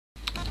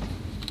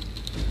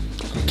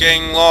I'm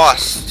getting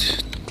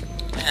lost.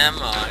 Am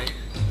I?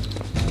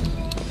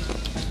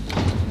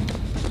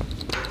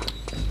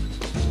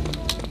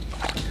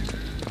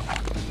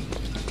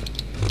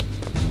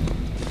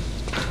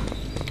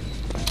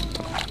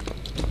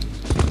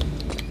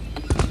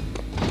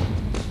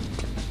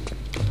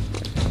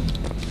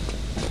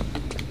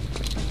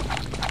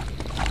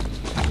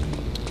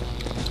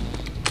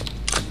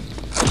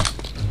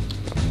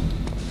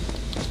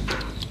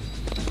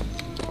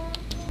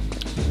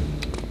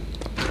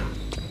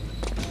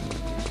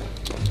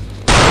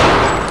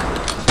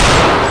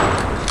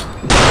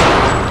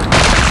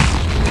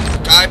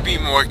 Gotta be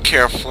more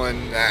careful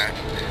in that.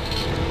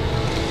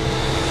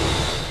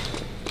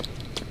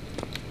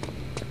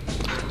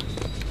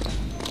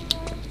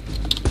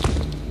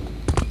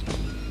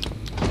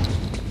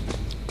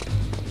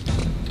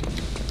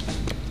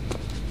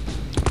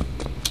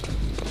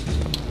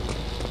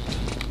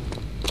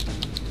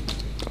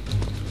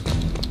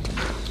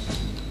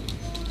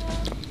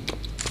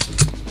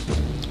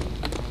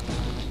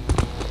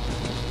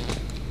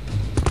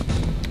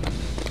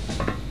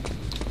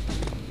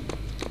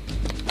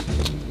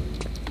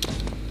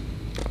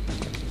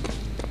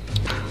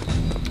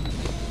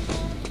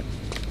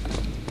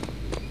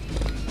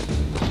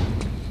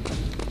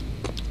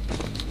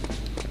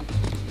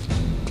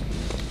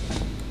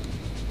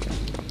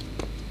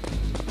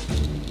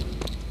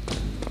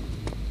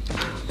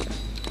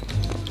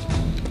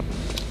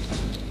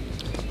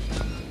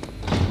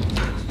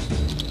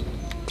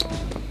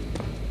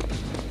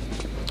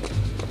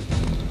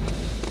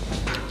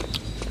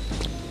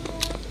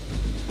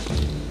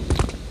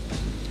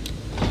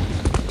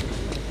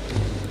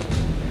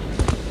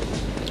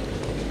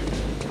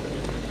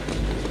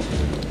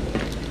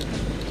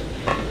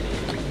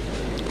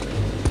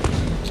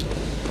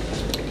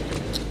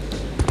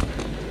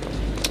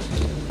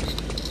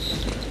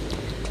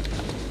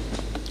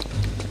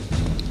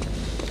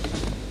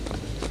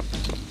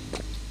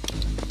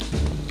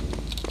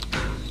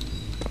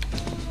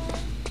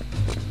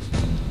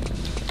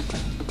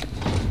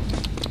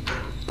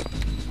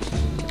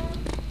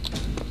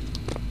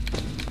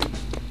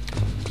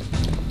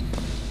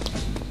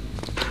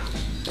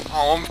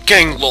 Oh, I'm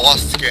getting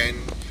lost again.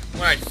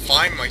 When I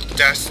find my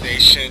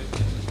destination,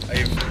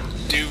 I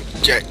do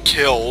get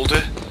killed.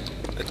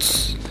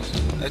 That's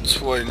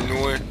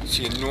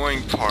the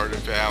annoying part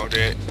about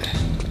it.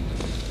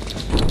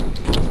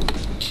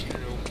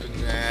 Can't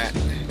open that.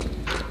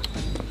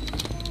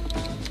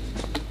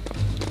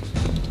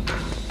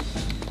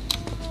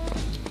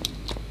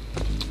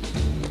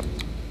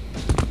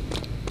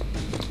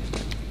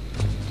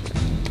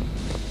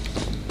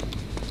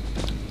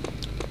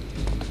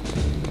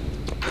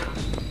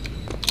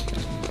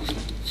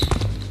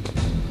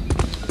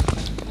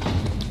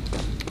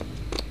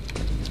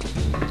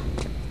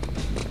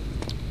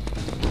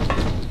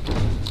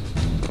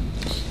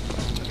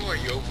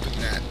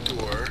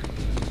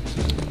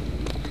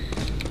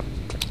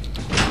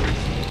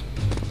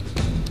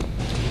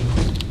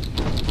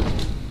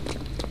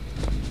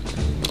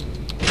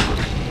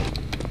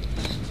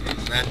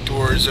 That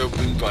door is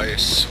opened by a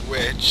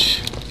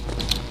switch.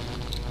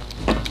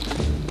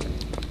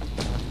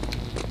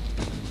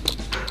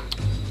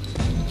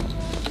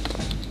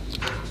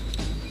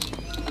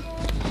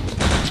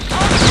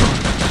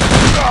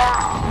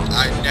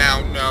 I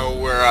now know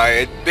where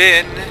I had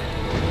been.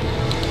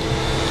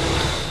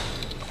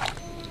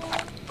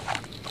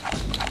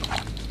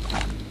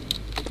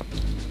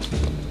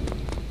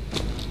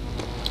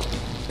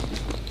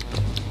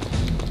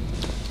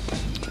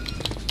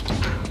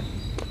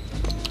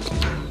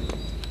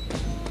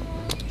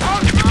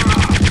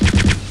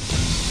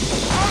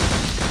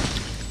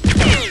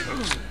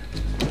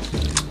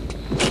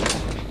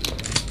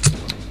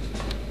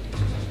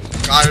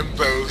 Got them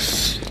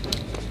both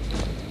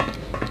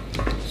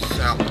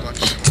without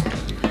much harm.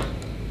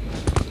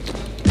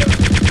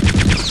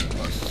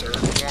 A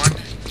third one,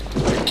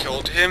 I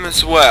killed him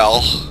as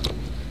well.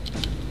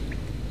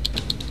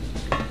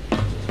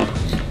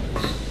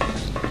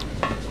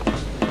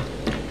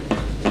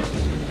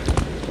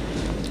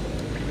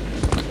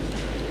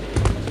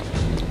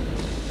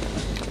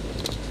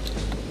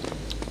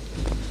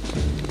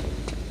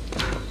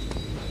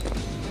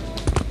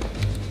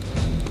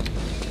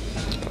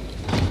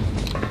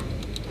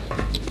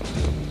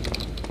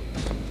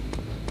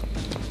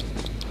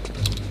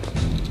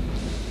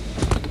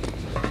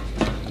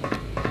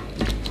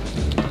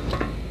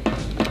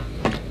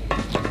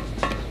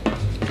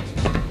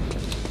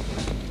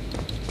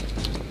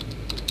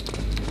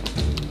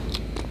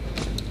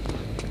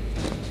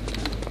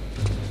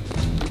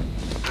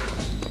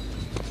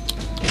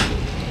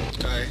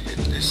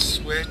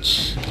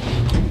 Switch.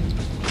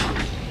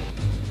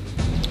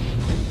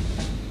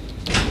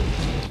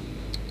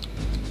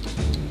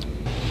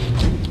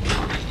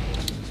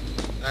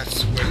 That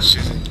switch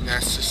isn't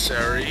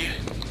necessary.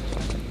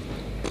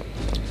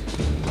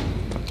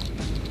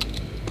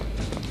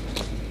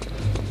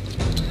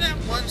 What did that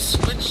one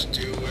switch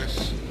do if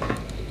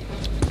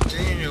it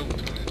didn't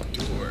open the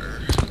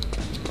door?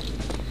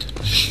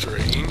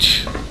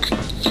 Strange.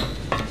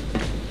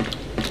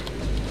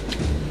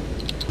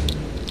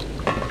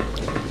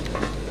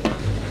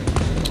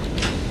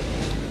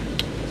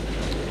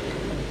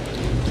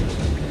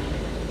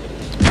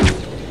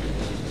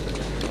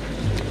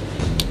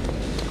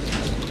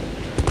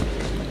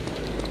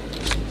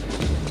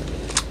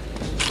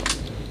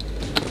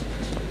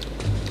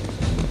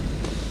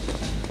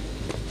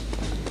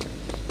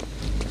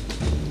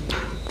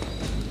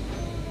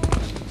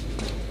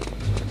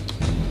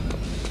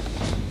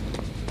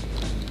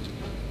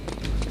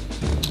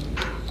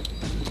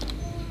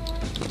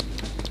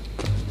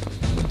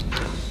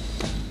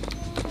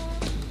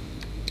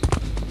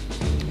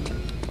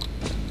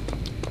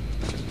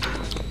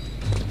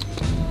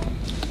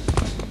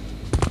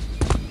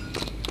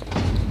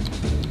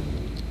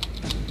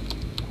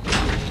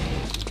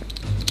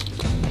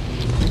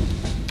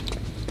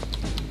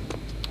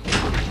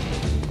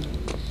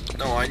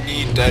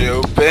 need that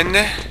open.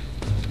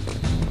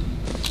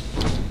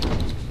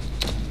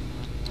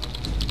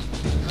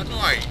 How do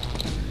I...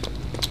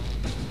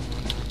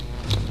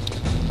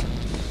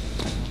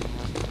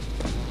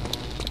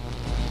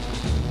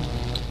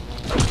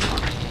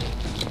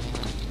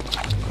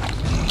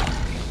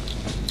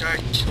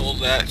 Gotta kill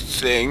that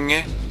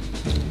thing.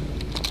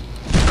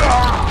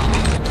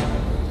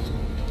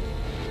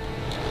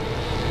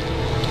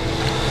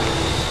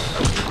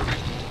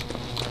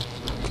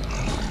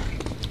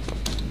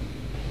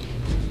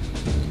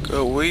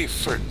 Go wait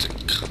for it to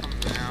come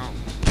out.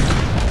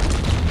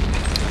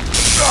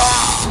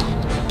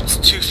 It's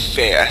too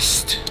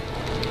fast.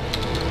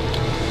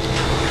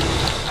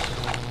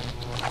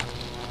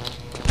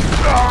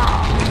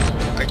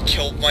 I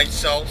killed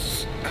myself.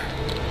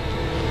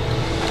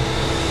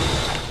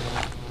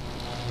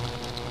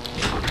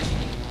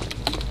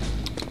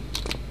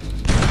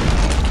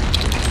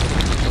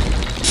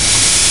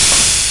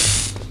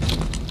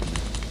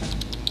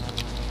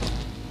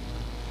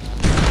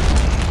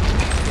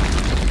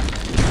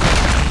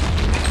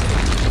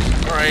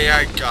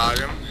 I got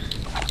him.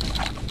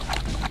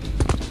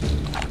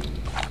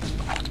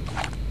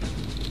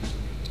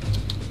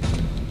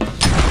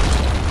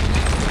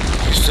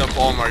 Used up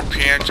all my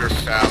Panther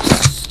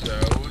Fausts,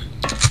 though.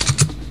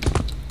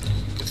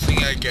 Good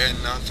thing I get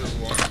another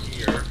one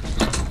here.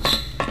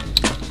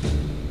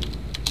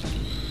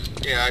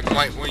 Yeah, I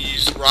might want to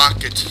use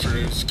rockets for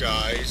those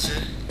guys.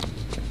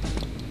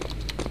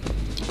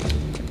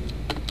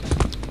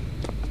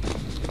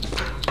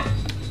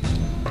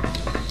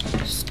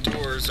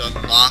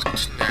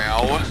 Unlocked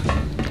now.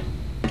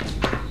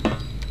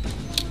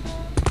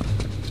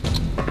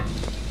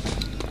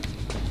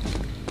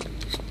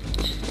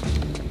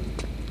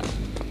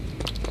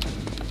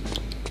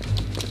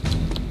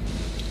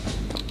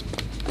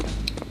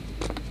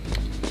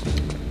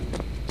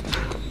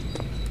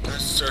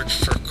 Let's search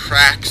for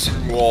cracks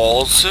in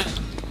walls.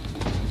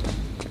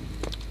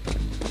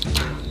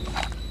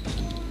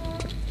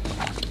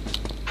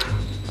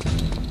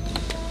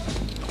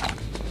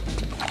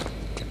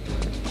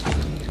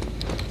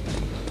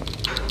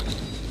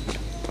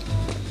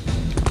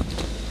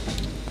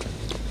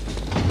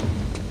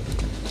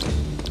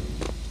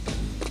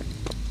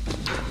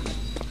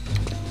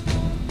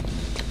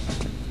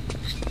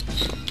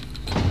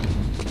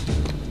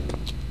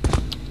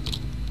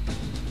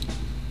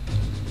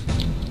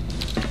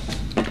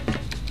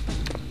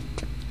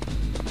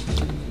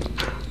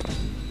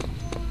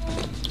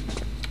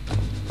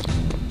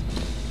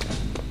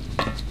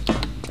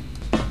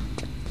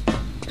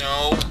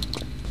 No,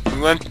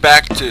 we went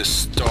back to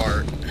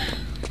start.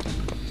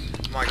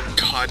 My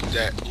god,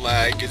 that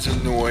lag is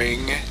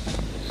annoying.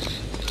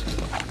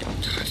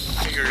 Gotta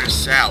figure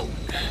this out.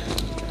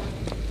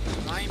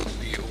 Might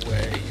be a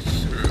way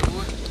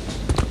through.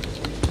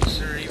 Is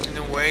there even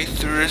a way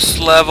through this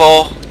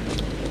level?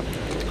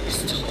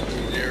 Please tell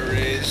me there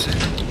is.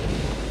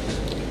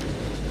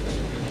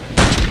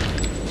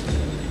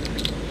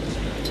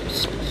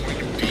 What's the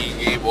point of being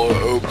able to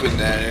open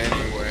that anyway?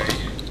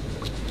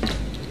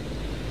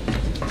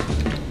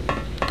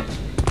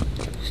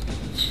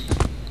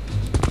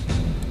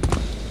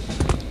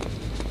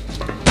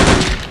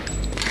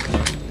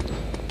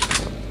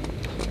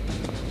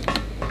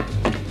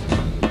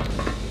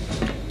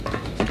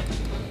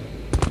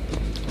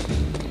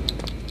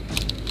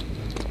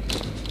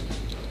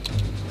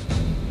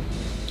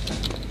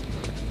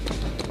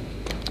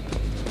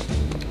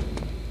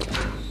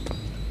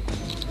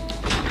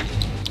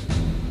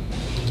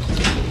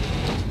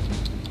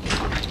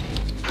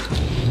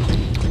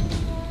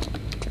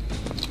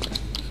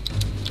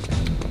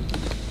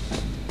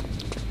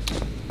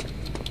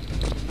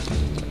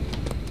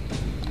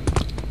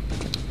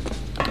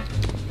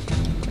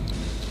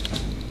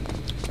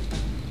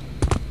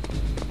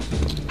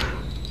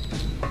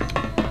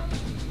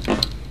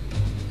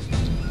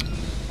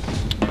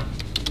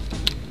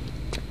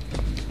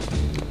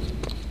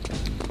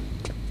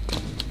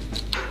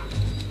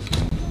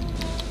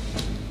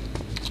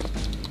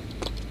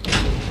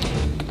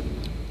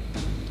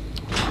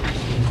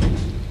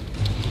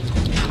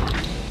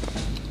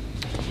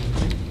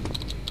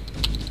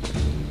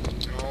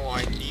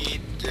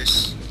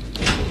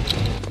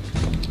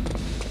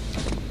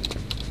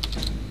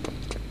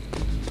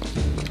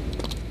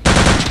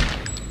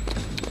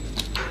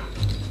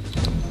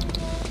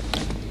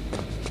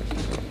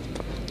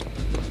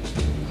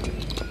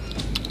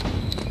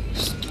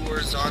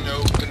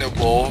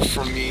 Unopenable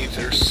from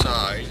either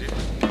side.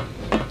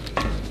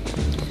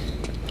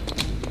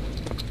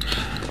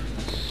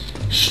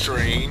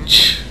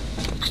 Strange.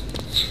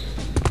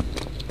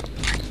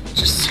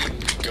 Just seem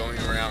to be going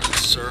around in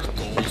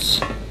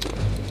circles.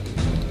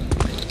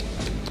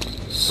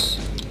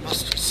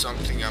 Must be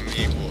something I'm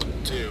able to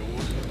do.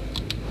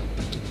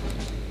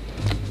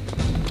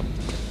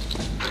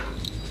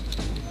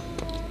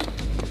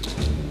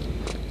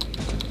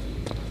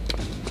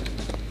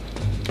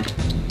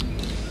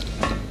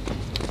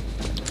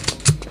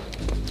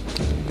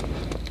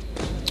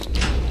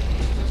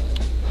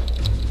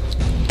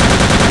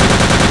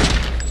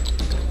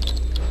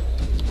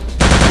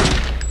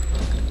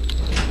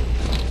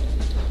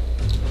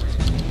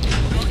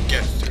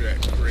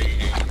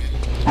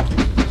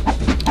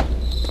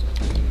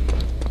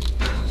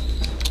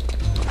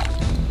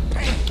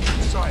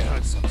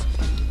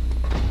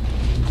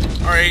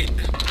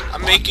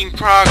 making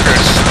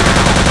progress.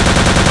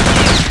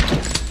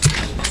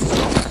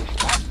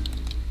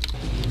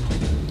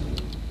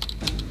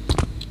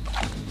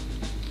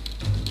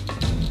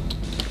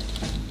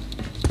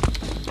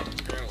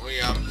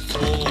 Apparently I'm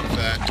full of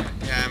that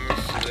ammo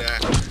for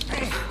that.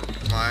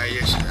 My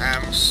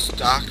ammo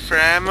stock for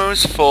ammo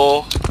is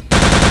full.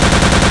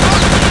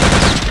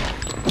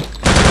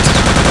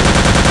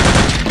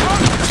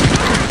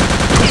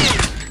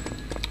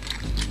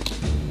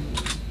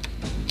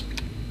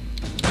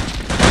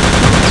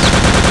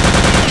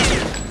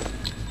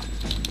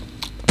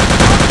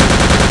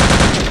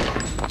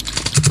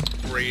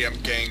 I'm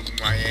getting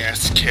my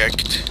ass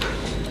kicked.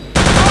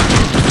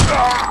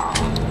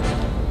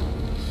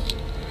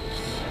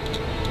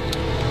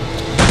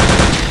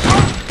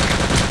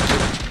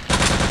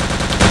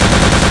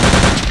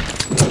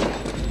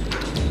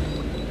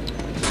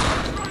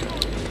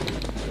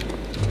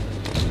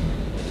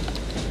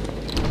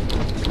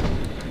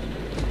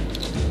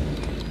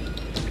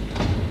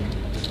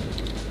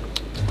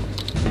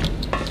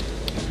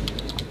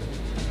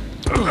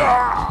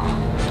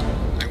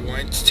 I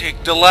wanted to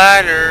take the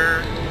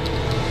ladder.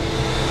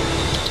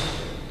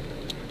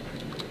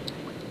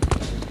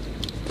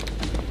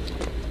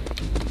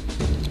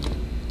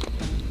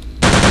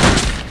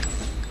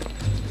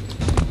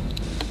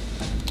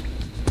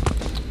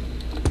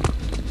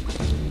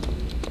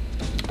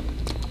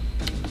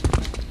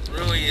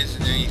 Really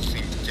isn't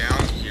anything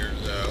down here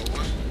though.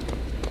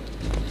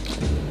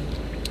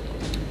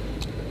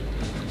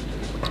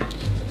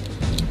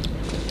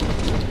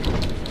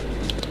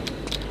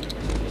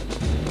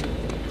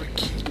 I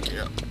can't get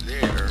up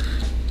there.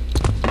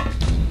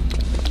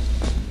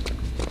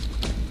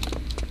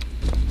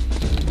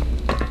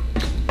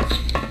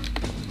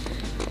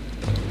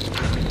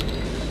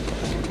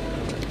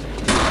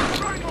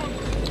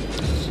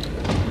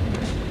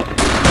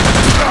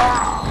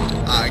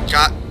 I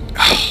got...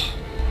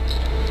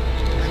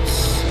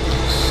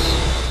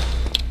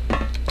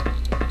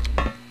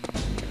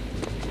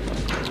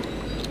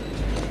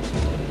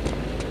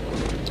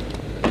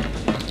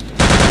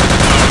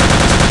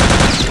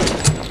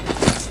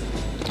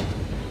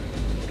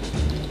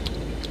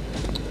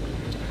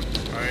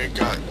 I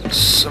got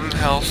some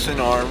health and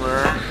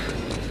armor.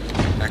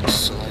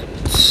 Excellent.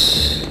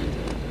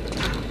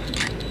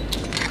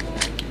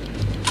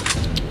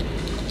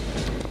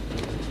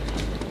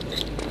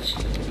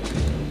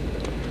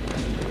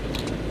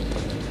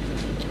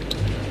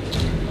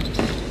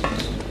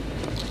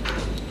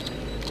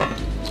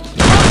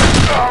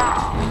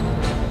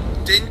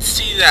 Didn't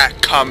see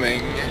that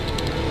coming.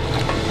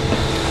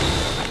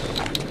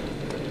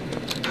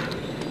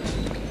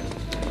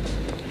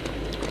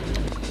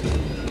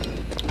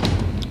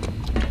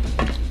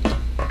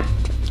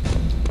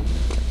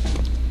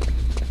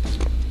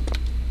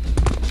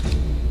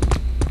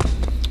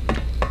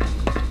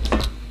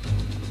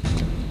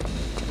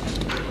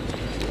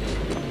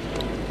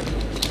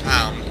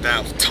 I'm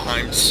out of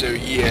time, so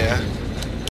yeah.